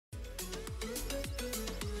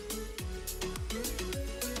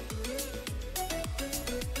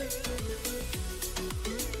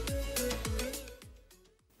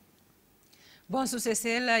Bonjour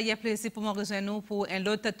Cécile, il y a plaisir pour me rejoindre nous pour un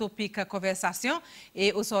autre topic conversation.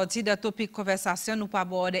 Et au sorti de topic conversation, nous allons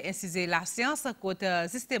aborder ainsi la science, côté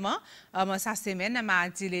justement, cette semaine,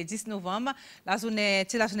 mardi le 10 novembre, la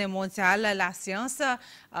journée mondiale, la science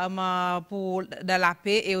pour de la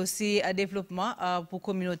paix et aussi développement pour la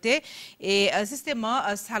communauté. Et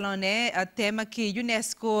justement, ça en est un thème que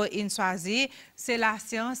l'UNESCO a choisi, c'est la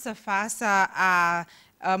science face à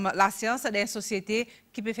la science des sociétés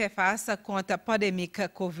qui peut faire face contre la pandémie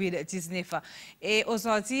COVID-19. Et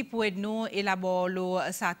aujourd'hui, pour nous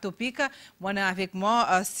élaborer ce topic, on a avec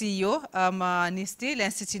moi CEO NISTI,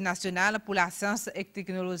 l'Institut national pour la science et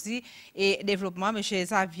technologie et développement, M.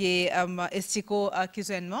 Xavier Estico, qui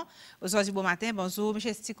est nous. Aujourd'hui, bon matin, bonjour M.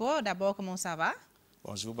 Estico. D'abord, comment ça va?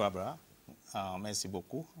 Bonjour Barbara, merci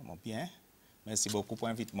beaucoup, mon bien. Merci beaucoup pour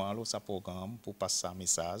l'invitement à ce programme, pour passer un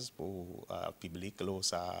message pour le public,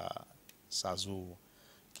 ça jour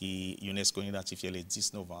qui UNESCO identifié le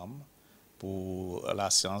 10 novembre pour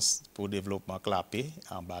la science, pour le développement clapé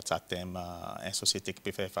en bas de ce thème, une société qui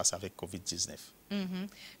peut faire face avec COVID-19.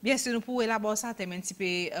 Bien sûr, nous pouvons élaborer ça un petit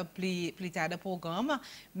peu plus tard dans le programme,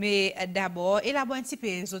 mais d'abord, élaborer un petit peu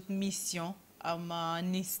les autres missions.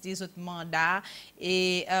 Les autres mandats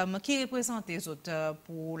et qui représente les autres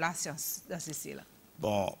pour la science de Cécile?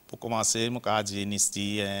 Bon, pour commencer, je vais dire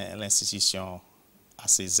NISTI est l'institution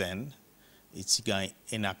assez zen et qui a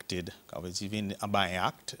enacted, quand on dit un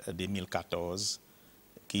acte 2014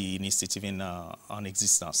 qui NISTI vient en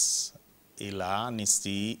existence. Et là,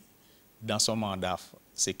 NISTI, dans son mandat,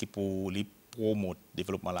 c'est qui pour promouvoir le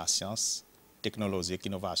développement de la science, technologie et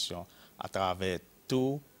innovation à travers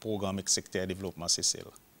tout programme et secteur de développement CCL.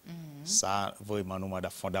 Ça, vraiment, nous avons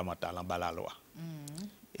fondamental en bas de la loi.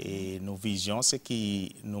 Et nos visions, c'est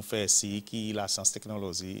qui nous fait ici, qui la science,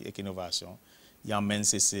 technologie et innovation, il emmène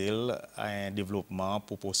CCL à un développement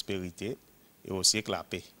pour prospérité et aussi avec la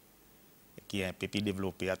paix, qui est un peu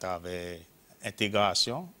développé à travers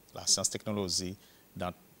l'intégration, la science, technologie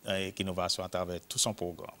et innovation à travers tout son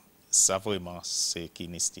programme. Ça, vraiment, c'est qui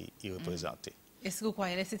NISTI représente. Est-ce que vous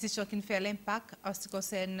croyez que l'institution qui fait l'impact en ce qui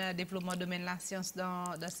concerne le développement du domaine de la science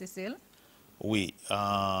dans CCL? Oui,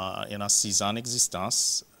 il y en a 6 ans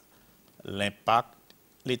d'existence. L'impact,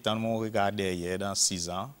 les temps que regarde derrière dans 6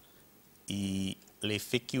 ans,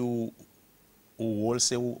 l'effet qui au rôle,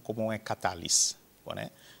 c'est comme un catalyse.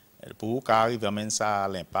 Pour arriver à mener ça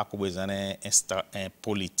l'impact, vous avez un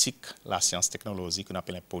politique, la science technologie qu'on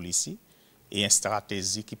appelle un policy, et une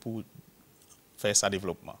stratégie qui pour faire ça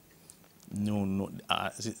développement. Nous,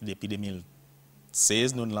 depuis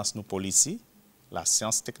 2016, nous lançons nos policies, la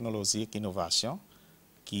science, technologie et innovation,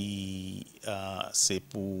 qui c'est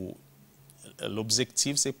pour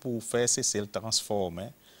l'objectif, c'est pour faire cesser le transformer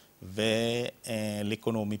vers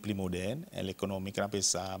l'économie plus moderne, l'économie qu'on appelle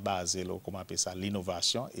ça basée, comme on appelle ça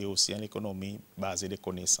l'innovation, et aussi l'économie basée des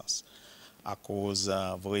connaissances. À cause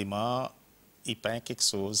vraiment, il n'y a pas quelque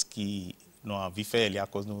chose qui nous a envie de faire, à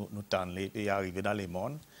cause nous tendons et arriver dans le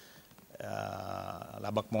monde.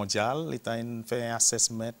 La Banque mondiale fait un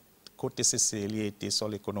assessment côté CCL était sur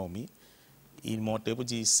l'économie. Il montre pour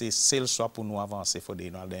dire que c'est le choix pour nous avancer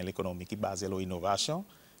dans l'économie qui est basée sur l'innovation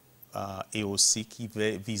et aussi qui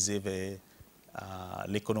veut viser vers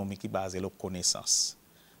l'économie qui est basée sur la connaissance.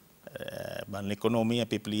 L'économie un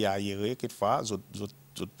peu plus aérée, quelquefois,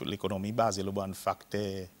 l'économie basée sur le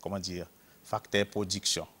facteur, comment dire, facteur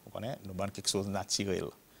production. Nous avons quelque chose de naturel.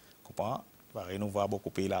 Nous voyons beaucoup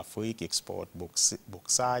de pays d'Afrique qui exportent bauxite,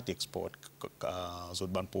 exportent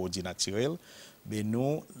d'autres produits naturels. Mais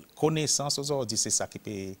nous, connaissance aujourd'hui, c'est ça qui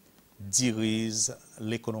peut diriger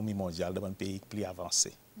l'économie mondiale dans un pays plus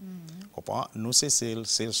avancé. Nous, c'est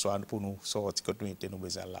le choix pour nous sortir de continuité nous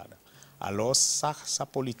besoin là. Alors, sa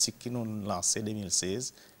politique qui nous lancée en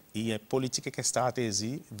 2016, il y a une politique et une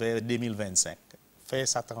stratégie vers 2025. Faire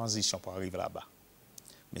sa transition pour arriver là-bas.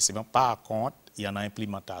 Mais c'est par contre, il y en a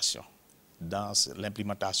implémentation. Dans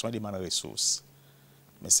l'implémentation, il demande ressources.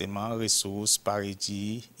 Mais c'est des ressources, pareil,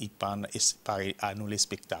 à nous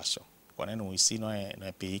l'expectation. Nous, ici, nous avons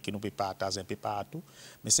un pays qui nous peut partager un peu partout,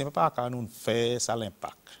 mais ce n'est pas quand nous faisons ça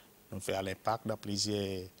l'impact. Nous faisons l'impact dans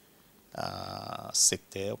plusieurs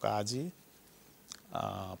secteurs, on dit.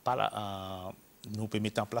 Nous pouvons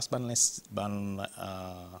mettre en place un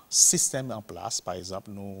système en place, par exemple,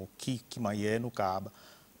 nous, qui manière nous capable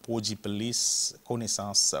produire plus de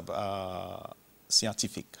connaissances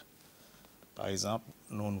scientifiques. Par exemple,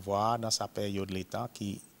 nous voyons dans sa période de l'État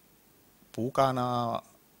qui, pour qu'on ait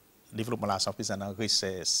développement de la science, il y a une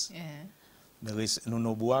recherche.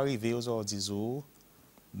 Nous pouvons arriver aujourd'hui à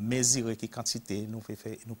mesurer quelle quantité nous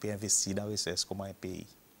pouvons investir dans la recherche comme un pays.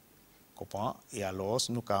 Comprends? Et alors,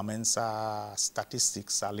 nous amènons sa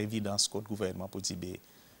statistique, ça l'évidence que le gouvernement pour dire,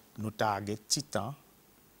 nous target titan,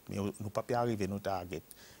 mais nous pas pu arriver nous target.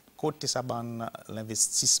 Côté ça ban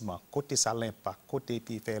l'investissement, côté ça l'impact, côté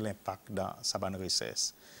puis faire l'impact dans sa ban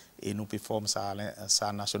recherche. Et nous performons ça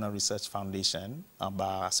National Research Foundation en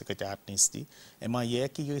bas secrétaire administratif. Et moi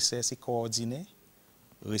hier qui recherche coordonné,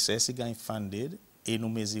 recherche gagne funded et nous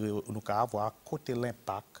mesurer nous avoir côté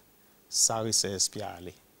l'impact ça recherche puis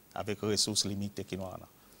aller avec ressources limitées qui nous en a.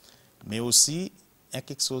 Mais aussi il y a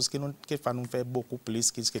quelque chose qui nous fait beaucoup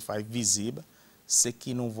plus qui fait visible, c'est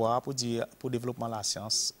qui nous voit pour dire pour développement de la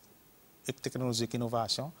science et technologie et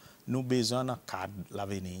innovation, nous avons besoin d'un cadre de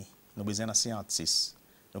l'avenir, nous avons besoin d'un scientiste,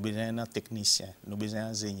 nous avons besoin d'un technicien, nous avons besoin d'un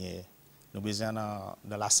ingénieur, nous avons besoin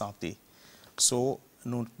de la santé. So,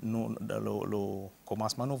 nous, le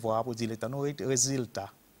commencement, nous voyons pour dire les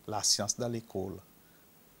résultats, la science dans l'école,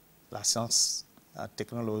 la science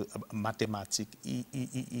technologie, mathématique,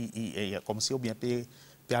 comme si on bien peut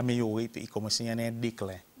améliorer, puis comme si il y a un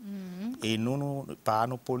déclin. Et nous, par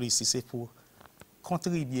nos policiers, c'est pour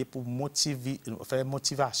contribuer pour motiver, faire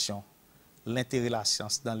motivation, l'intérêt de la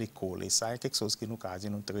science dans l'école. Et ça, c'est quelque chose qui nous a dit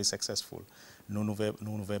nous très successful. Nous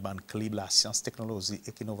avons clé la science, technologie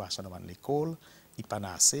et innovation dans l'école. Il n'y a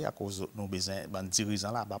pas assez à cause de nous besoin de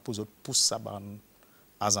dirigeants là-bas pour pousser ça dans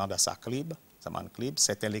agenda sa clip.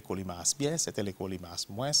 C'était l'école qui marche bien, c'était l'école qui marche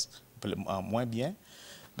moins bien.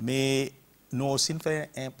 Mais nous aussi faisons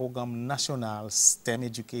un programme national STEM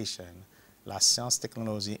Education, la science,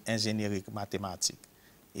 technologie, ingénierie, mathématiques.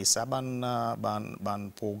 Et ça, ban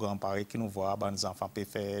programme pareil qui nous voit, les enfants peuvent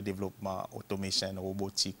faire développement, automation,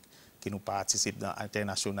 robotique, qui nous participent dans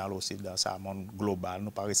international aussi, dans ce monde global. Nous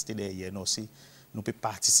ne pas rester derrière, nous aussi, nous pouvons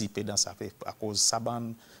participer dans ça. À cause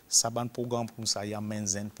de ça, programme pour ça, il y a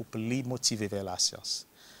un pour plus motiver vers la science.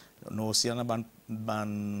 Nous aussi, on a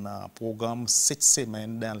un programme 7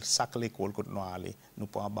 semaines dans chaque école que nous allons. Nous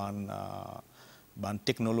prenons une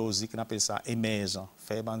technologie qu'on appelle ça émergent.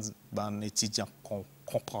 Faire des étudiants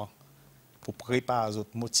comprendre pour préparer les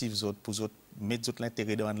autres, motiver les autres, pour mettre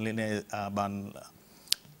l'intérêt dans la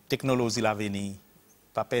technologie à l'avenir.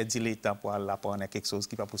 Pas perdre le temps pour apprendre quelque chose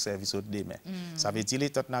qui va pour servir aux autres demain. Ça veut dire que les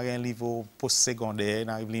autres n'ont un niveau post-secondaire,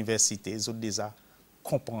 dans l'université, les autres déjà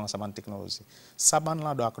comprendre cette technologie. Ça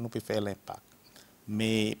là que nous pouvons faire l'impact.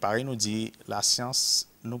 Mais pareil nous dit la science,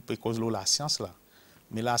 nous pouvons causer la science là.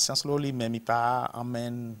 Mais la science là lui-même il pas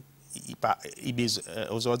amène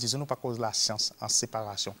aujourd'hui nous pas cause la science en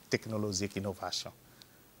séparation technologique et innovation.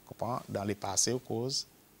 Comprends? Dans les passés, cause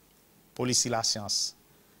police la science.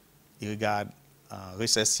 Il regarde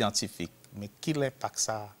recherche scientifique, mais qui l'impact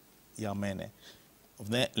ça y amène?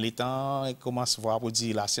 Les temps commencent à voir pour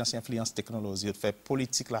dire la science influence technologie, il fait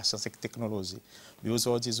politique la science et technologie. Mais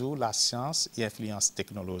aujourd'hui, la science influence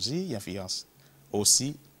technologie, il influence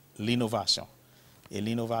aussi l'innovation. Et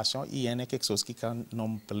l'innovation, il y a quelque chose qui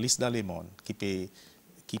nomme plus dans le monde, qui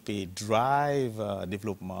peut drive le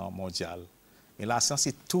développement mondial. Mais la science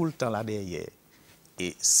est tout le temps là derrière.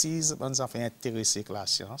 Et si les enfants sont intéressés avec la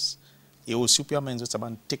science, et aussi permettre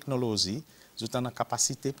de technologie, ils ont la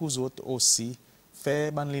capacité pour eux aussi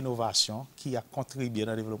faire l'innovation qui a contribué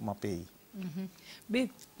dans le développement du pays. Mais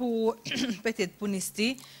pour peut-être pour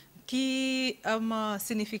Nisti, qui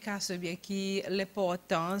signification bien qui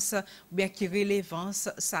l'importance bien qui relevance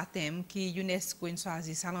ça thème qui UNESCO a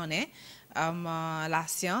choisi ça l'en est la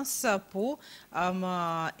science pour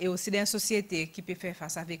et aussi dans une société qui peut faire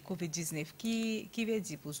face avec COVID-19 qui veut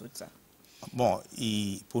dire pour ça. Bon,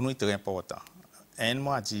 pour nous c'est très important. Un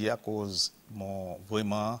mois dit à cause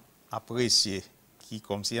vraiment apprécié qui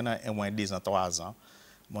comme si il y a un moins 2 ans 3 ans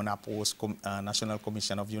mon approche National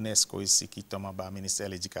Commission of UNESCO ici qui tombe en bas ministère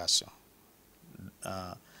de l'Éducation.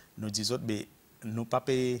 Nous disons que nous ne pouvons pas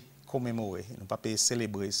commémorer, nous ne pouvons pas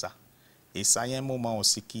célébrer ça. Et ça, il y a un moment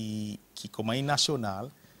aussi qui comme est national,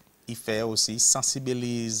 il fait aussi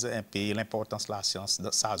sensibiliser un peu l'importance de la science de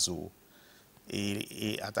sa zone.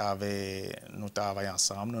 Et à travers nous travaillons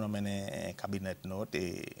ensemble, nous avons un cabinet de notes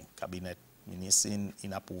et cabinet ministre,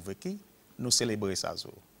 il a prouvé que nous célébrons ça.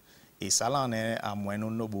 Et ça, là, on est à moins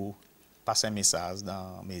nous passer un message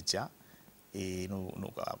dans les médias et nous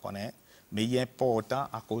connaissons. Mais il est important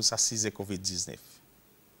à cause de ça, COVID-19.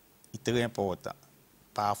 Il est très important.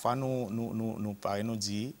 Parfois, nous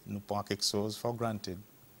disons, nous prenons quelque chose for granted.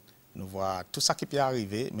 Nous voyons tout ça qui peut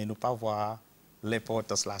arriver, mais nous ne pas voir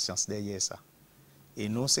l'importance de la science derrière ça. Et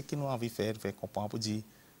nous, ce que nous avons envie de faire, c'est comprendre pour dire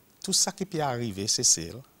tout ça qui peut arriver, c'est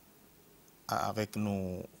celle avec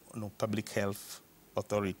nos Public Health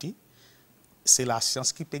Authority. C'est la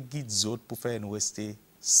science qui peut guider les autres pour faire nous rester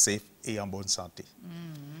safe et en bonne santé.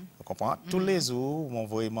 Comprends? Tous les jours, on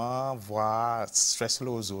vraiment voir stress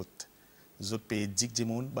les autres. Les autres pays disent que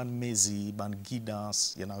ban mesures, ban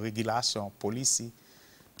guidance, il y a une régulation, police,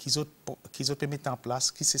 qui autres mettre en place,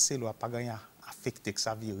 qui c'est loi pas gagner affecter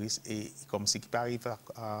ça virus et comme si qui peut arriver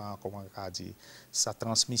à comment on dit, sa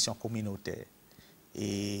transmission communautaire.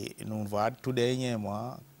 Et nous voyons tout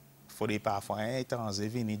dernièrement, il faut des parfois un étranger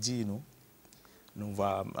venir dire nous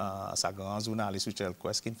voyons sa grande journaliste sur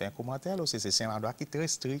Chelquest qui fait un commentaire aussi, c'est un endroit qui est très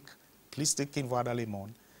strict, plus strict qu'il voit dans le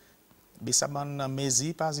monde. Mais ça m'a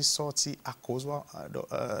mesure pas sorti à cause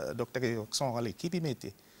de docteur sont l'équipe il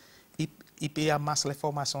mettait. Il peut amasser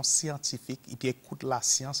l'information scientifique, il peut écouter la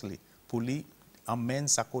science pour lui amener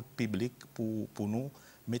sa côte publique pour nous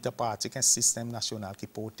mettre en pratique un système national qui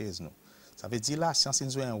protège nous. Ça veut dire la science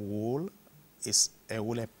joue un rôle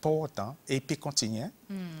important et il peut continuer.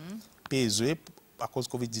 Peut jouer à cause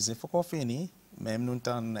de Covid-19, il faut qu'on finisse. Même nous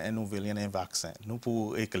avons un nouvel un vaccin. Nous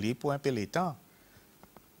pour équilibrer pour un peu le temps.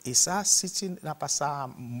 Et ça, si tu n'as pas sa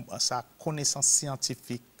connaissance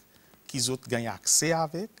scientifique qu'ils ont gagné accès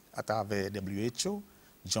avec, à travers WHO,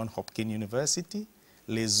 Johns Hopkins University,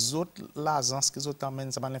 les autres Lasyans qui ont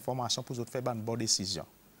amené l'information pour faire une bonne décision.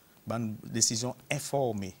 Une décision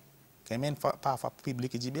informée. Quand même, parfois, le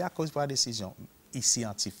public dit, bien à cause de la décision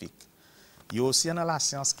scientifique. Il y a aussi dans la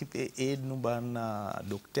science qui peut aider nous,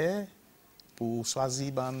 docteurs, pour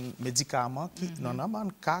choisir un médicament qui n'ont pas un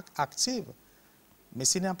cas actif. Mais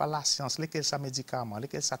si n'est pas la science, lesquels ça médicament,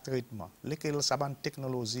 lesquels ça traitement, lesquels ça une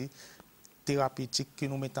technologie thérapeutique qui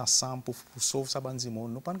nous met ensemble pour sauver ça ban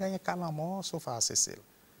monde, nous pas gagner calamment sauf à celle.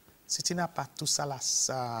 Si tu n'as pas tout ça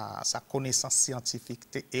sa connaissance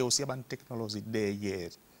scientifique et aussi une technologie derrière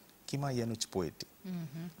qui m'a nous peux aider.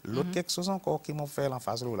 L'autre quelque chose encore qui m'a fait en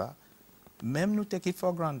phase là, même nous take it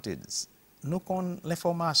for granted. Nous connaissons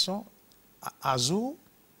l'information à jour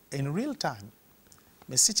in real time.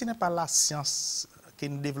 Mais si tu n'as pas la science qui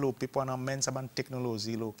nous développe pour amener ça une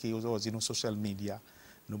technologie qui aujourd'hui nos social media,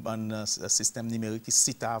 nous un système numérique qui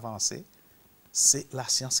est avancé, c'est la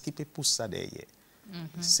science qui peut pousser ça derrière.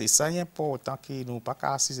 C'est ça important que nous pas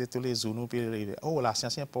qu'à assister tous les jours nous puis oh la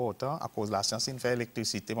science est important à cause de la science il fait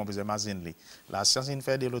électricité mon besoin machine la science il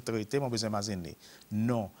fait de l'autorité mon besoin machine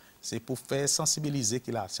non c'est pour faire sensibiliser que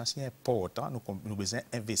la science est importante nous besoin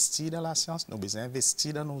investir dans la science nous besoin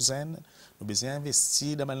investir dans nos zen nous besoin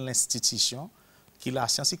investir dans l'institution que la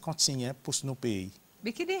science continue pour nos pays.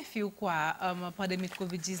 Mais qui défi ou quoi pandémie de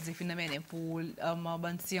Covid-19 finalement pour les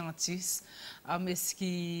scientifiques est-ce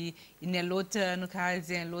qu'il y a l'autre nous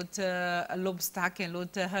dire l'autre l'obstacle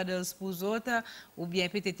l'autre hurdles pour autres ou bien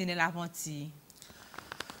peut-être une l'aventure.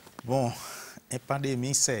 Bon, une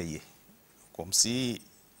pandémie c'est comme si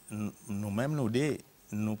nous-mêmes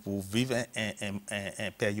nous pour vivre une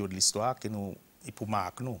période de l'histoire que nous pour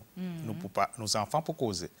marquer nos enfants pour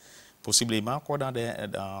causer. Possiblement encore dans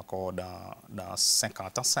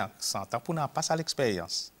 50 ans, 100 ans, pour n'avoir pas ça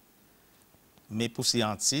l'expérience. Mais pour les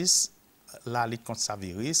scientifiques, la lutte contre ce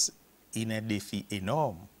virus, il y a un défi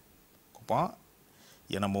énorme. Comprends?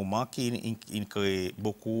 Il y a un moment qui crée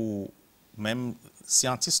beaucoup, même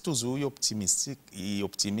scientifiques toujours optimistes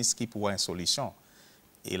qui pour une solution.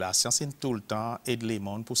 Et la science tout le temps aide les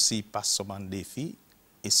mondes pour s'y passer sur un défi.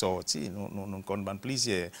 Et sorti, nous connaissons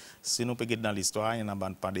plusieurs. Si nous regardons dans l'histoire, il y a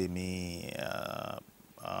une pandémie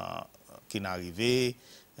qui est arrivée,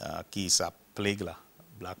 qui est la plague là,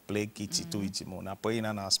 Black Plague qui tue tout le monde. Après, il y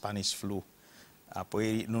a la Spanish flu.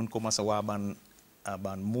 Après, nous commençons à avoir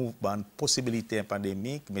une possibilité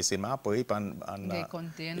pandémique, mais c'est après, il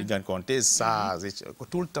y a compter ça.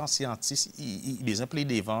 Tout le temps, scientifique, ils ont pris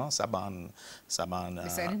devant, ça mais ça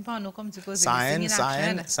n'est pas nous comme tu poses. Ça a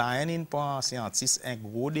un scientiste un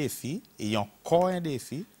gros défi, et encore un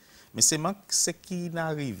défi, mais c'est ce qui est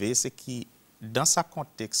arrivé, c'est que dans ce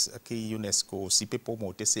contexte que l'UNESCO aussi peut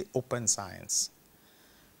promouvoir, c'est open science.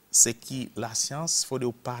 C'est que la science, il faut de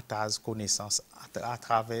partage connaissances à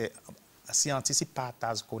travers scientifiques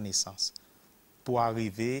partagent connaissances pour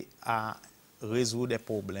arriver à résoudre des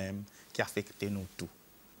problèmes qui affectent nous tous.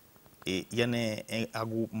 Et il y a un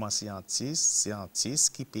groupement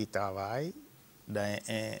scientifique qui peut travailler dans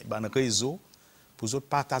un réseau pour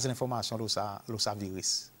partager l'information sur ce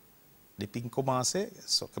virus. Depuis qu'il a commencé,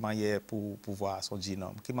 comment il est pour voir son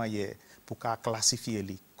génome, comment il est pour classifier,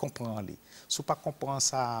 comprendre. Si on ne comprend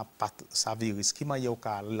pas ce virus, comment il est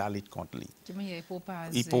la lutte contre lui.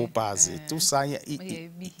 Il peut passer. Tout ça,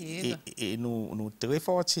 et nous très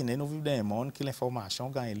fortunés, nous vivons dans un monde qui l'information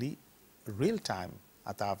gagne real time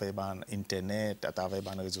à travers Internet, à travers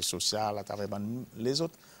les réseaux sociaux, à travers les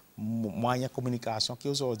autres moyens de communication qui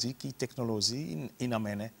aujourd'hui, qui technologie, ils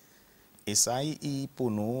amènent. Et ça,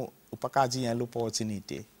 pour nous, on ne peut pas dire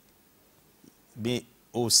l'opportunité mais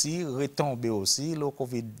aussi retomber aussi le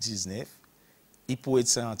COVID-19, il peut être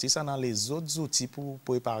senti ça dans les autres outils pour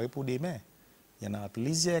préparer pour demain. Il y en a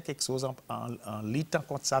plusieurs quelque chose en luttant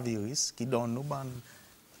contre ce virus qui donne nous une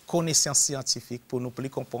connaissance scientifique pour nous plus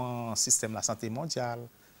comprendre le système de la santé mondiale,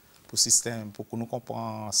 pour que nous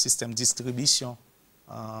comprenions le système de distribution,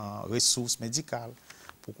 ressources médicales.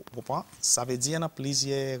 Ça veut dire qu'il y a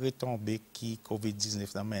plusieurs retombées qui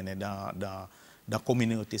COVID-19 amène dans la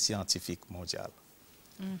communauté scientifique mondiale.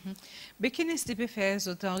 Mais qu'est-ce que tu peux faire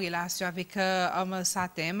en relation avec ce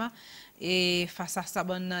thème et face à ce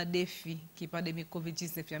bon défi qui pandémie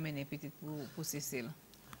COVID-19 amène peut-être pour cesser?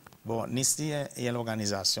 Bon, NISTI est une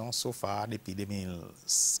organisation, SOFA, depuis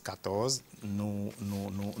 2014, nous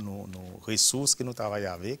ressources que nous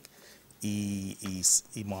travaillons avec, et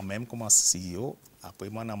moi-même comme CEO,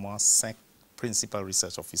 après moi, j'ai 5 principal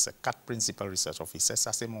research officers, 4 principal research officers,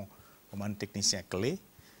 ça c'est mon technicien clé,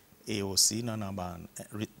 et aussi nous avons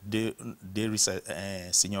 2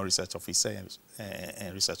 senior research officers,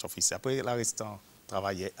 un research officer. Après, la restant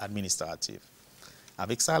travail administratif.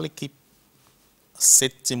 Avec ça, l'équipe,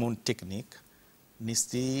 7 timons techniques,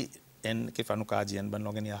 NISTI est une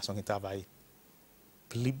organisation qui travaille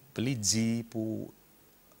plus dit pour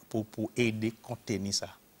aider à contenir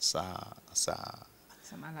ça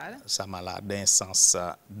malade dans un sens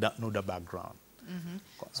dans notre background.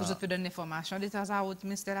 So, je peux donner information de temps à autre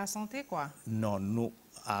ministère de la Santé, quoi? Non, nous,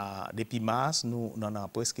 depuis mars, nous avons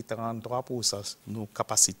presque 33% de nos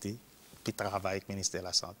capacités pour travailler avec le ministère de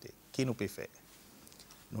la Santé. Qui nous peut faire?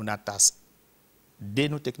 Nous avons de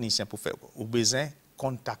nos techniciens pour faire. Nous avons besoin de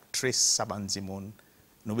contact trace ça nous avons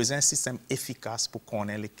besoin d'un système efficace pour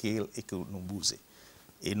connaître lequel et que nous bouger.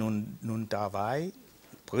 Et nous travaillons,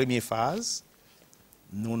 première phase,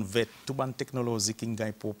 nous avons toute une technologie qui nous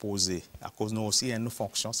est proposée. À cause de nous aussi, une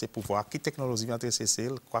fonction, c'est pour voir quelle technologie vient de cesser,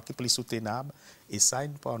 quoi qui est plus soutenable. Et ça,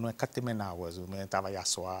 nous avons 4 semaines à travailler à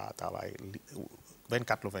soir, travailler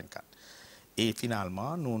 24 sur 24. Et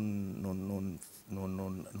finalement, nous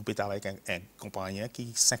pouvons travailler avec un compagnie qui est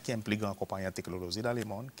le 5e plus grand compagnie de technologie dans le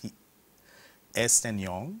monde, qui est Ernst &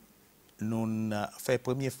 Young. Nous fait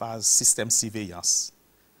première phase système surveillance.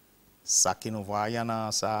 Ça que nous voyons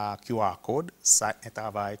dans sa QR code, ça un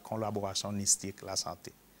travail collaboration holistique la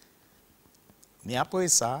santé. Mais après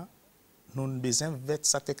ça, nous avons besoin de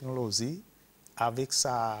cette technologie avec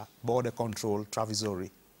sa border control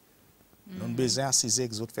travisory. Nous avons besoin d'assister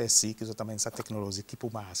les autres faire ci, qui ont cette technologie qui peut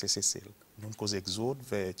marcher celle. Nous avons les autres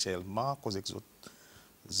virtuellement,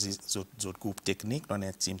 les autres groupes techniques, nous avons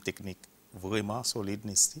un team technique vraiment solide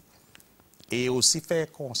ici. Et aussi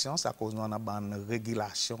faire conscience à cause de une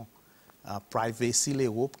régulation privacy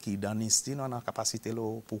l'Europe qui dans l'INSTI nous avons la capacité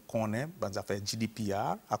pour connaître dans affaires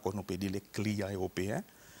GDPR à cause nous pédir les clients européens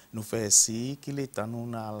nous fait aussi qu'il est temps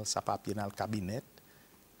nous dans sa papier dans le cabinet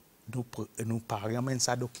nous parlons même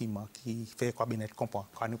ça document qui fait cabinet comprend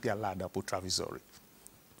quand nous puis là pour travisory.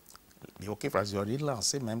 Mais OK travisory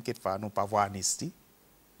lancé même quelquefois nous pas voir l'INSTI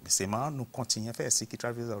mais c'est nous continuons à faire ce qui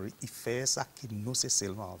travisory il fait ça qui nous c'est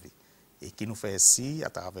seulement envie. Et qui nous fait ici,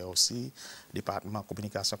 à travers aussi le département de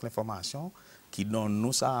communication et l'information, qui donne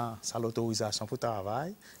nous l'autorisation pour le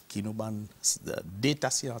travail, qui nous donne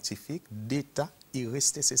d'état scientifique, d'état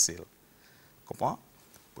irrécessible. Comprends?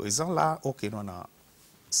 Par exemple, là, OK, nous avons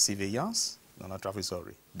surveillance, nous avons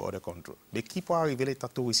travisory, border control. Mais qui peut arriver les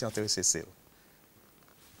touristes irrécessibles?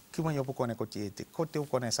 Qui peut connaître côté où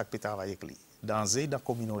connaît ça qui peut travailler avec lui? Dans la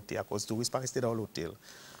communauté, à cause des touristes, pas rester dans l'hôtel.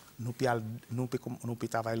 Nous pouvons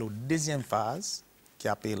travailler la deuxième phase qui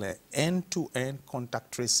appelle end-to-end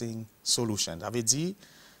contact tracing solution. Ça veut dire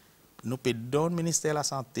nous pouvons donner au ministère de la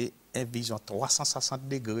Santé une vision 360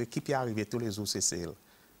 degrés qui peut arriver tous les OCCL.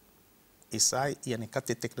 Et ça, il y a une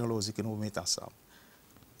 4 technologies que nous mettons ensemble.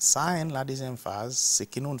 Ça, la deuxième phase, c'est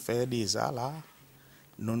que nous faisons déjà là,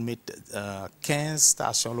 nous mettons 15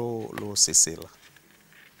 stations au CCL.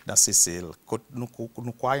 Dans ces cells, nous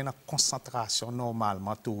croyons une concentration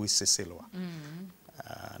normalement touriste ces cells.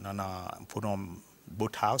 Pour nos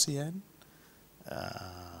boathouse, le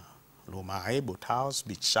marais, boathouse,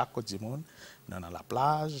 beach shack, côté du monde, nous avons la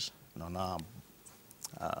plage, nous avons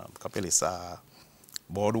ça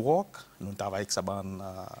boardwalk, nous travaillons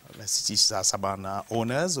avec l'institution Sabana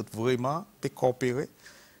Owners, vraiment peut coopérer.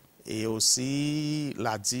 Et aussi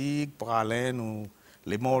la digue, pour aller nous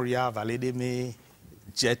les Moria, Vallée des Mets,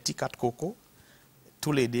 Jetty 4 Coco,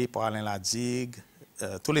 tous les deux pour aller la digue,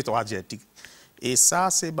 tous les 3 jetty. Et ça,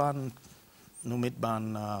 c'est nous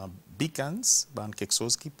mettons beacons, quelque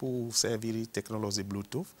chose qui peut servir la technologie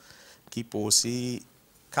Bluetooth, qui peut aussi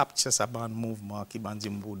capturer ça mouvement, qui peut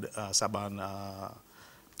dire ça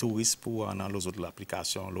touristes pour dans les autres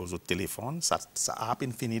applications, les autres téléphones. Ça a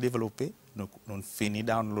peine fini de développer. Nous fini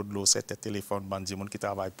download certains téléphones, des gens qui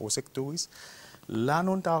travaillent pour ces touristes. Là,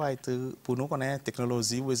 nous travaillons pour nous connaître la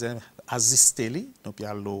technologie, nous assister, nous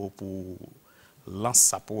allons pour lancer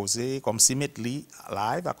ça poser, comme si mettre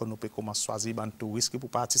live, nous pouvons commencer à choisir des touristes pour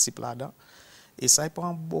participer là-dedans. Et ça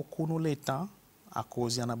prend beaucoup de temps à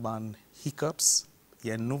cause il y a des hiccups, il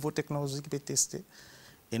y a une nouvelle technologie qui peut tester.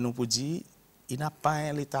 Et nous pouvons dire, il n'y a pas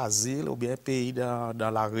un état d'asile ou bien un pays dans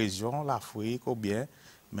la région, l'Afrique ou bien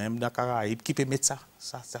même dans les Caraïbes qui peut mettre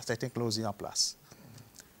cette technologie en place.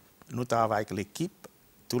 Nous travaillons avec l'équipe,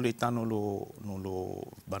 tout le temps nous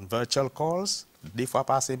avons virtual calls, 2 fois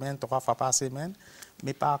par semaine, 3 fois par semaine.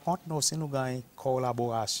 Mais par contre, nous aussi nous avons une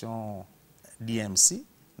collaboration DMC,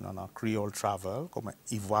 dans le Creole Travel, comme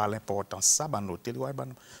ils voient l'importance de ça, dans l'hôtel,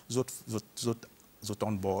 ils ont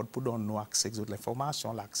on board pour donner nous accès à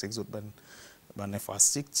l'information, l'accès à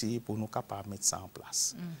l'infrastructure pour nous capables de mettre ça en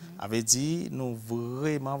place. Avait dit, nous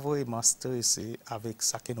vraiment stressés avec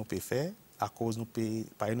ça que nous pouvons faire, à cause nous pouvons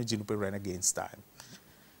run against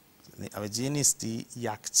time. Avait dit, il est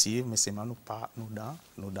actif, mais c'est nous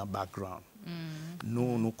dans background.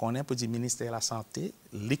 Nous connaissons pour le ministère de la Santé,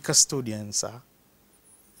 les custodiens ça.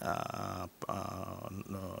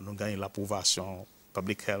 Nous gagnons l'approbation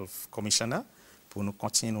Public Health Commissioner pour nous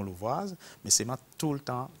continuer nos voir, mais c'est tout le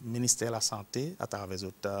temps le ministère de la Santé à travers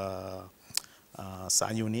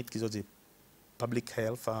sa unit qui est Public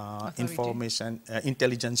Health Information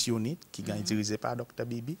Intelligence Unit qui est dirigé par Dr.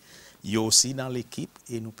 Bibi. Il y a aussi dans l'équipe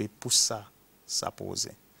et nous pouvons pousser ça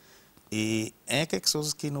poser. Et quelque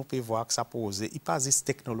chose que nous pouvons voir que ça pose, il pas juste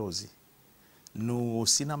technologie. Nous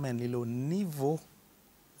aussi nous le niveau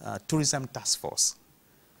Tourism Task Force.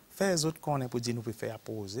 Faire les autres qu'on pour dire nous pouvons faire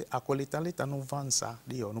poser. À quoi l'État nous vend ça.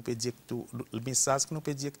 Nous pouvons dire que le message que nous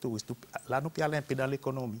pouvons dire que là nous pouvons aller un peu dans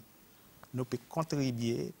l'économie. Nous pouvons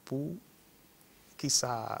contribuer pour que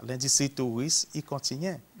l'industrie touriste il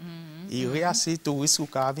continue. Il réagit touristes ou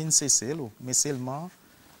qui viennent cesser, mais seulement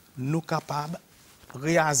nous capables de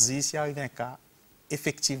réagir s'il arrive un cas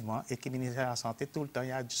effectivement et que le ministère de la Santé tout le temps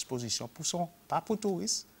est à disposition pour pas pour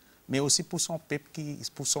touristes, mais aussi pour son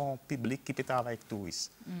public qui peut travailler avec les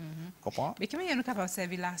touristes. Comprends? Mais comment nous capables de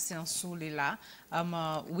servir la science sur les là?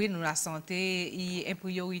 Oui, nous la santé est une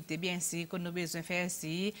priorité, bien sûr, que nous avons besoin de faire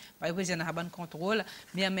ici, par exemple, nous avons un contrôle,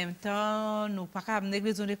 mais en même temps, nous ne pouvons pas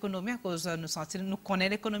négliger l'économie à cause nous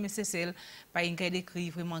connaissons l'économie, c'est celle, par une des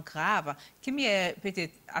crises vraiment grave. Qui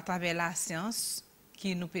peut-être à travers la science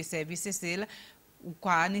qui nous peut servir, c'est celle, ou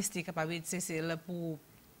quoi, nous sommes capables de celle pour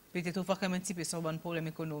peut-être overcome un petit peu sur un problème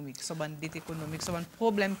économique, sur une dette économique, sur un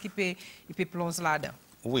problème qui peut plonger là-dedans.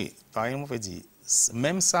 Oui, par exemple, on peut dire,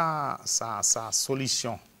 même sa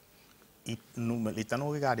solution, l'État nous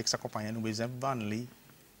regarde que sa compagnie, nous besoin de vendre,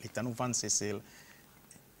 l'État nous vend ces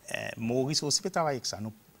Maurice aussi peut travailler avec ça.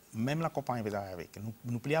 Même la compagnie peut travailler avec.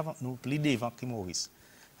 Nous plus devant que Maurice.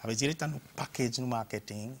 Avec l'État nous package nous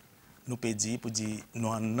marketing, nous peut dire pour dire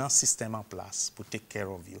nous avons un système en place pour take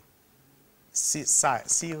care of you. Si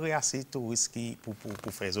il y a assez de touristes pour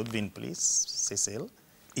faire les autres venir plus, c'est celle.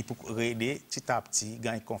 Et pour aider petit à petit,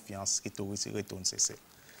 gagner confiance que les touristes retournent, c'est celle.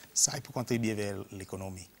 Ça, il peut contribuer vers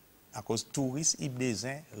l'économie. À cause des touristes, ils ont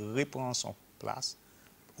besoin de reprendre son place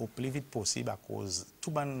au plus vite possible à cause de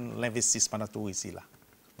tout l'investissement dans les touristes là.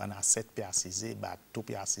 Il y a 7 pieds assisés, tout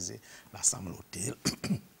pieds assisés, l'ensemble l'hôtel.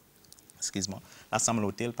 Excuse-moi. L'ensemble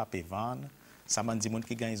l'hôtel, pas peut vendre. Ça m'a dit que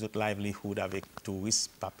qui gagne les autres livelihood avec les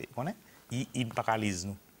touristes, pas peut. Il paralyse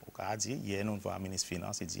nous. On dit, hier, nous avons le ministre des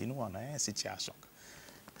Finances, il dit, nous, on a une situation.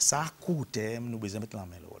 Ça, à court terme, nous devons mettre la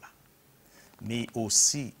main là. Mais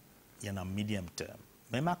aussi, il y en a un medium terme.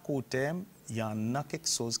 Même à court terme, il y en a quelque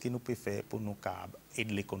chose que nous pouvons faire pour nous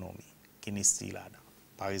aider l'économie, qui est là-dedans.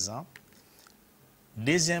 Par exemple,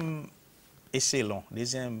 deuxième échelon,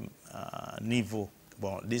 deuxième niveau,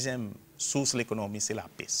 deuxième source de l'économie, c'est la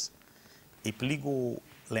pêche. Et plus gros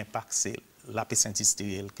l'impact, c'est la pêche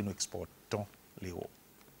industrielle que nous exportons l'euro.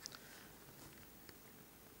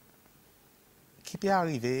 Qui peut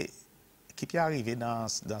arriver dans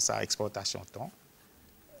sa exportation de thon?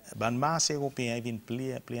 Le marché européen vient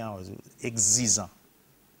plus en exigeant.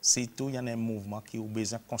 Surtout, il y a un mouvement qui a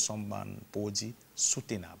besoin de consommer des produits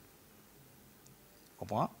soutenables. Vous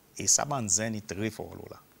comprenez? Et ça, est très fort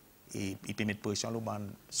là. Et il peut mettre pression dans le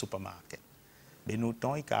supermarché. Mais nous,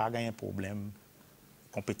 il y a un problème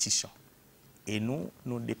de compétition. Et nous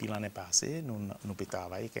depuis l'année passée, nous pouvons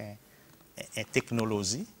travailler avec une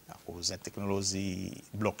technologie, à cause d'une technologie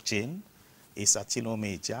blockchain, et ça tient aux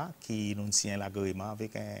médias qui nous signent l'agrément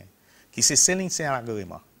avec qui se signe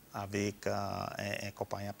l'agrément avec une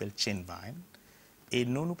compagnie appelée Chainvine, Et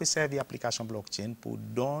nous pouvons servir l'application blockchain pour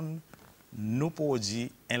donner nos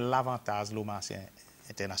produits un avantage au marché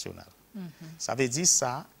international. Ça veut dire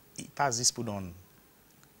ça, il pas juste pour donner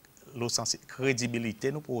la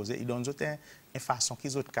crédibilité nous poser, il donne une façon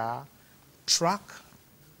qu'ils ont track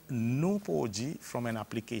nos produits from an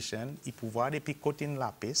application, il pouvoir depuis côté de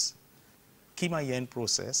la piste, qui m'a y a un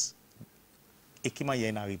process et qui m'a y a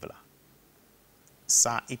un arrive là.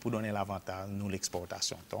 Ça, il peut donner l'avantage nous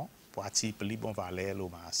l'exportation pour attirer plus bon valeur au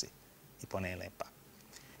marché et prendre l'impact.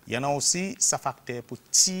 Il y en a aussi ça facteur pour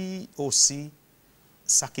tirer aussi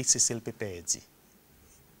ça qui c'est le perdu.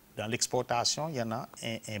 Dans l'exportation, il y en a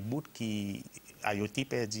un bout qui a été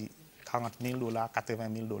perdu $40,000,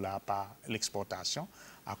 $80,000 par l'exportation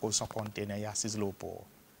à cause de son conteneur y a 6 lots pour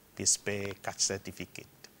payer 4 certificats.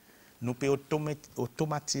 Nous pouvons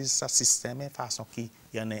automatiser ce système de façon qu'il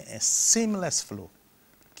y en a un seamless flow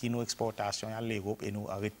qui nous exportation à l'Europe et nous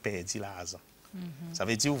arrête perdu l'argent. Ça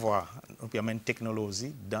veut dire voir nous pouvons une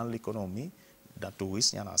technologie dans l'économie, dans le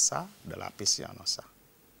tourisme, il y en a ça, dans la pêche, il y en a ça.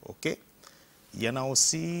 OK? Il y en a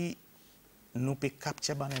aussi, nous pouvons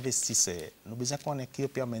capturer des investisseurs. Nous avons besoin qu'on ait qui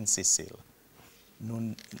permet cesser.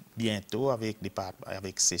 Nous, bientôt, avec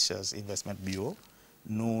Seychelles Investment Bureau,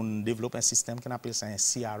 nous développons un système qu'on appelle ça un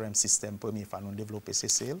CRM système. Première fois, nous développons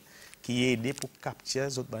CCL, qui aide pour capturer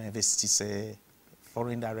les autres investisseurs,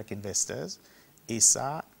 foreign direct investors. Et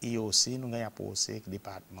ça, et aussi, nous avons approché le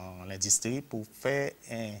département de l'industrie pour faire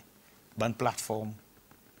une bonne plateforme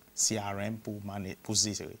CRM pour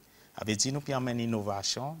gérer. Avec dit, nous pouvons amener une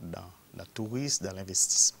innovation dans le tourisme, dans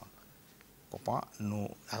l'investissement. Nous,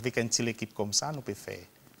 avec une petite équipe comme ça, nous pouvons faire.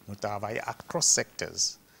 Nous travaillons across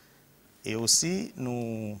sectors. Et aussi,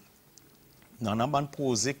 nous avons un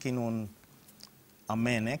projet qui nous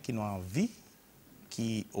amène, qui nous envie,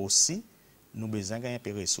 qui aussi, nous avons besoin d'un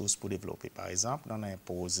peu de ressources pour développer. Par exemple, nous avons un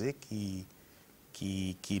projet qui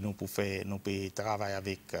nous peut faire, nous peut travailler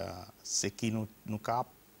avec ce qui nous cap,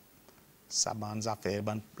 ça bande affaires,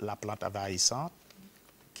 la plante envahissante,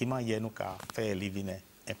 qui m'a nous faire livrer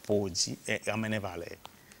un produit et amener valeur.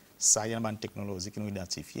 Ça, il y a une technologie qui nous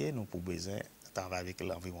identifie, nous pouvons besoin travailler avec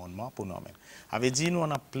l'environnement pour nous amener. Avec dit, nous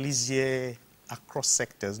on a plusieurs across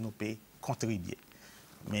sectors, nous pouvons contribuer,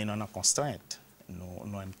 mais nous avons une constrainte. Nous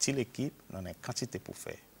avons une petite équipe, nous avons une quantité pour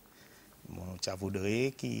faire. Nous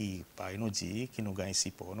voudrions qui par nous dire qui nous gagne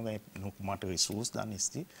support, nous montre ressources dans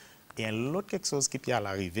l'industrie. Et l'autre quelque chose qui peut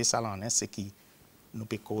arriver, ça l'en est, c'est que nous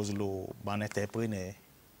peut causer le bon entrepreneur.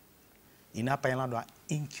 Il n'a pas un endroit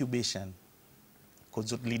incubation. Quand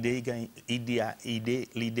l'idée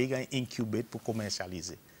est incubée pour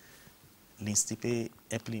commercialiser. L'industrie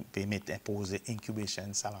peut mettre imposer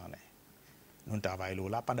incubation, ça l'en est. Nous travaillons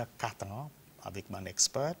là pendant 4 ans. Avec mon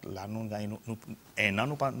expert, là, nous ne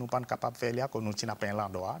sommes pas capables de faire là, nous n'avons pas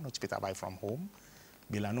l'endroit, nous pouvons travailler from home.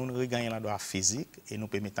 Mais là, nous regagnons l'endroit physique et nous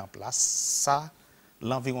pouvons mettre en place ça,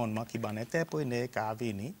 l'environnement qui va entrepreneur qui va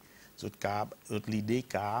venir, l'idée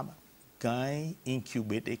qui va gagner,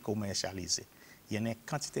 incuber et commercialiser. Il y a une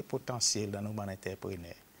quantité potentielle dans nos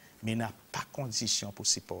entrepreneurs, mais il n'y a pas de condition pour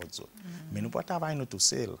supporter. Mais nous pouvons travailler nous tout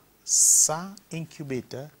seuls. Ça,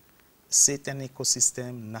 incubateur, c'est un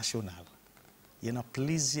écosystème national. Il y a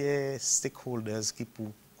plusieurs stakeholders qui peuvent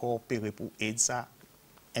coopérer pour aider ça,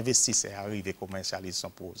 investisseurs à arriver à commercialiser son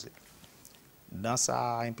projet. Dans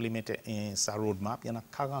sa roadmap, il y en a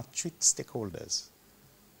 48 stakeholders.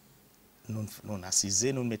 Nous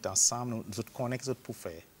assisons, nous mettons ensemble, nous connectons pour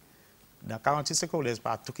faire. Dans 48 stakeholders,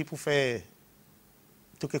 pas tout qui peut faire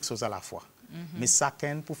tout quelque chose à la fois. Mais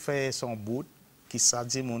chacun peut faire son bout, qui ça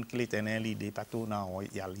dit monde qui est l'idée, pas tout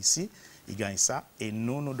il y a ici. Ils gagnent ça et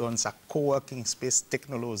nous donnons ça coworking space,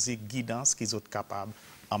 technologie, guidance qu'ils sont capables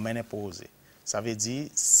d'emmener poser. Ça veut dire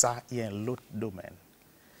ça il y a un autre domaine.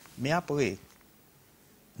 Mais après,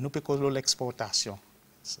 nous pouvons l'exportation.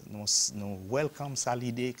 Nous welcome ça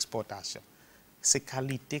l'idée d'exportation. C'est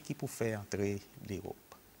qualité qui peut faire entrer l'Europe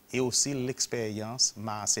et aussi l'expérience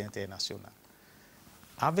marché international.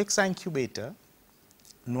 Avec ça incubateur,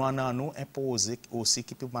 nous avons imposé aussi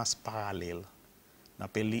qui peut marcher parallèle. On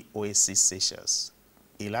appelle l'OSC Seychelles.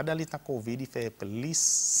 Et là, dans l'état Covid, il fait plus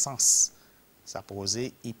sens. Ça pose,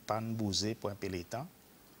 il pas bouger pour un peu de temps.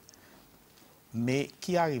 Mais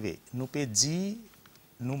qui arrive? Nous peut dire,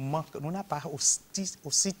 nous n'avons pas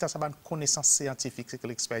aussi de connaissances scientifiques que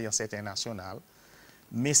l'expérience internationale.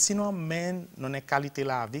 Mais sinon, nous avons une qualité de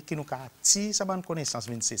la vie qui nous attire cette connaissance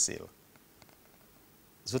de CCL.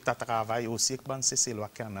 Nous travaillons aussi avec le CCL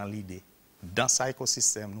qui a l'idée. Dans cet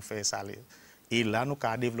écosystème, nous faisons ça. Et là, nous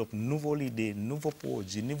avons développé de nouvelles idées, de nouveaux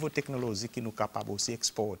produits, de nouvelles technologies qui nous sont capables aussi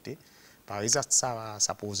d'exporter. Par exemple,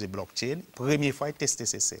 ça pose blockchain. Première fois, tester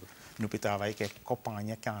ces cells. Nous pouvons travailler avec des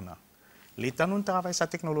compagnies qui en ont. L'État, nous travaillons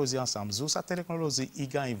cette technologie ensemble. Cette technologie, il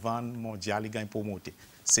gagne vente mondiale, il gagne promoter.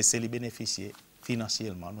 C'est les bénéficier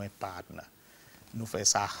financièrement, nous sommes partenaires. Nous faisons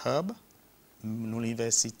ça hub, nous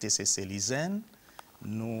l'université, c'est l'ISEN.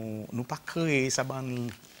 Nous pas créer ça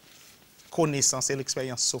connaissance et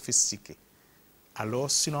l'expérience sophistiquée. Alors,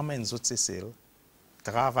 si nous amènons les autres CCL,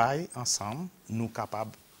 travaillent ensemble, nous sommes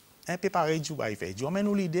capables, un peu pareil, du faire. Nous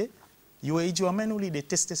amènons l'idée, nous amènons l'idée,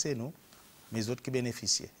 tester c'est nous, mais les autres qui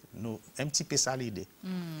bénéficient. Nous, un petit peu ça l'idée.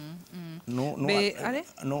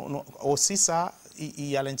 Aussi ça, il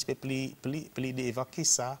y a un petit peu plus d'évacuer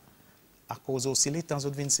ça, à cause aussi les temps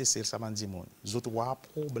autres viennent cesser, ça m'a dit mon. Les autres voient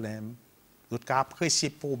problème, les autres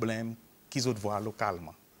apprécier problème qu'ils autres voient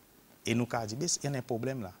localement. Et nous avons dit, il y a un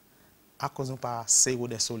problème là. À cause de nous pas zéro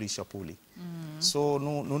des solutions pour lui. So,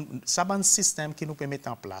 ça c'est un système qui nous peut mettre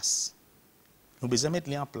en place. Nous besoin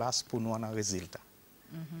mettre en place pour nous avoir un résultat.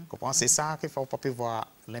 C'est ça qu'il faut pas voir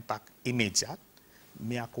l'impact immédiat,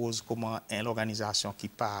 mais à cause de comment l'organisation qui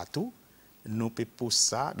partout, nous peut pousser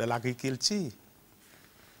ça de l'agriculture.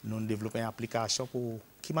 Nous développons une application pour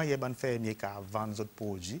qui m'a ban fermier qui vendre d'autres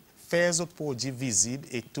produits, faire d'autres produits visibles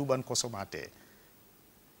et tout bon consommateur.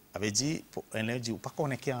 Avait dit pour énergie ou pas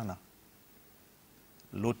qu'on est qui en a.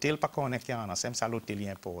 L'hôtel pas qu'on est qui en a, c'est ça l'hôtel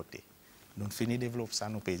importé. Nous finissons de développer ça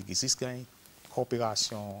nous pays qui c'est une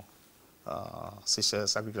coopération Séchelles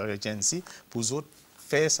Agriculture Agency pour autres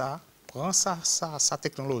faire ça, prendre ça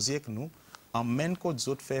technologie avec nous, emmène qu'aux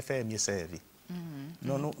autres faire mieux servir.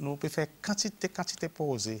 Nous pouvons faire quantité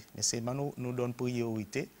posée, mais c'est nous donne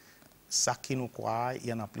priorité, ça qui nous croit, il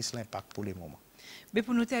y en a plus l'impact pour le moment. Mais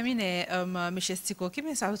pour nous terminer, M. Estico, quel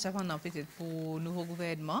message vous avez peut-être pour le nouveau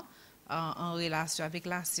gouvernement en relation avec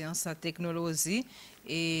la science, la technologie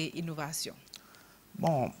et l'innovation?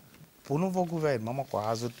 Bon, pour le nouveau gouvernement,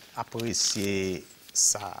 je apprécie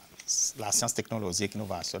la science, technologie et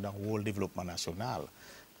l'innovation dans le rôle développement national.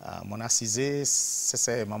 Mon assisé,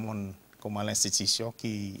 c'est comment l'institution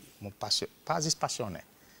qui m'a pas juste passionné.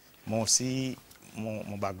 Moi aussi,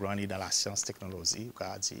 mon background est dans la science, technologie,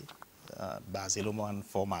 basé sur une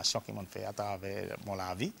formation qui m'a fait à travers mon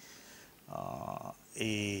vie.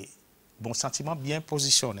 Et mon sentiment bien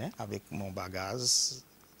positionné avec mon bagage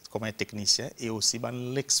comme un technicien et aussi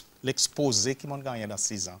l'exposé qui m'a gagné dans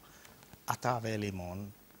 6 ans à travers les mondes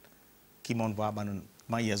qui m'ont voir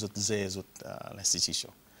l'institution.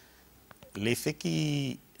 L'effet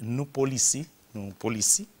qui nous policiers,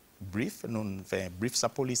 brief, nous faisons brief sa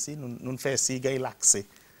police, nous faisons aussi gagner l'accès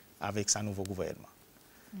avec sa nouveau gouvernement.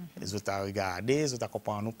 Les autres ont regardé, les autres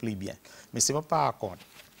comprennent nous plus bien. Mais c'est pas par contre,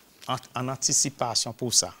 en anticipation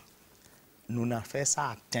pour ça, nous avons fait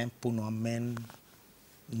ça à temps pour nous amener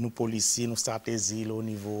nos policiers, nos stratégies au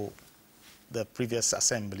niveau de previous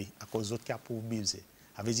assembly, à cause d'autres qui a pour budget.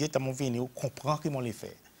 Avec dit, nous venons comprendre comment les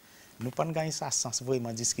faire. Nous ne pouvons pas gagner ça sans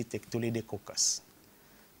vraiment discuter avec tous les deux caucus.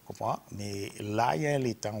 Mais là, il y a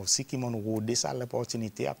les temps aussi qui m'ont rodé ça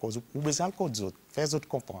l'opportunité à cause de besoin de autres, faire les autres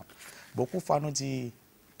comprendre. Beaucoup de fois, nous disons,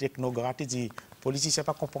 technocrates disent, politiciens ne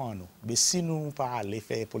pas comprendre nous. Mais si nous ne pas aller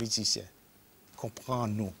faire politiciens,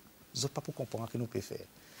 comprendre nous, ils n'ont pas pour comprendre ce que nous pouvons faire.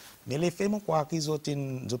 Mais les faits, je crois qu'ils ont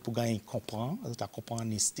pour gagner comprendre, ils ont comprendre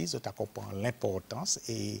l'honesty, ils ont comprendre l'importance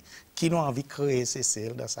et qui ont envie de créer ces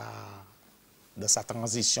cells de sa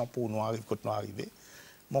transition pour nous arriver quand nous arriver.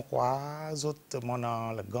 Je crois qu'ils ont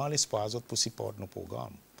le grand espoir pour supporter nos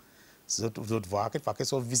programmes. Ils ont voir qu'il faut que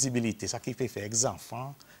soit visibilité, ça qui peut faire avec les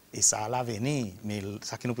enfants et ça à l'avenir, mais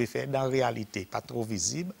ça qui nous peut faire dans la réalité, pas trop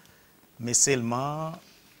visible, mais seulement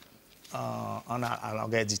à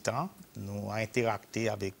longueur du temps, nous avons interacté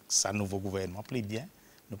avec ce nouveau gouvernement plus bien.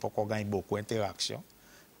 Nous avons gagné beaucoup d'interactions.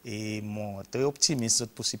 Et je suis très optimiste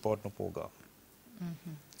pour supporter nos programmes.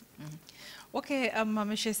 Ok,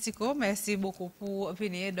 M. Estico, merci beaucoup pour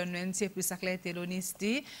venir donner un petit peu plus de clarté et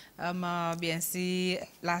d'honnêteté. Bien sûr,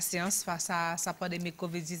 la science face à sa pandémie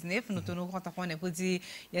COVID-19, nous tenons compte pour dire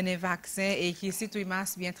qu'il y a un vaccin et qui est tout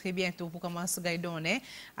masse bien très bientôt pour commencer à donner.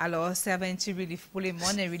 Alors, c'est un petit relief pour le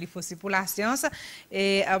monde et relief aussi pour la science.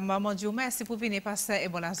 Et Mondyal, merci pour venir passer et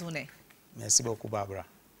bonne journée. Merci beaucoup, Barbara.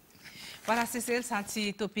 Voilà, c'est ça,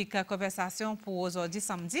 c'est Topik Conversation pour aujourd'hui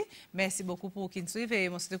samedi. Merci beaucoup pour qui nous suivent et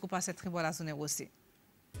on se découpe à cette très bonne journée aussi.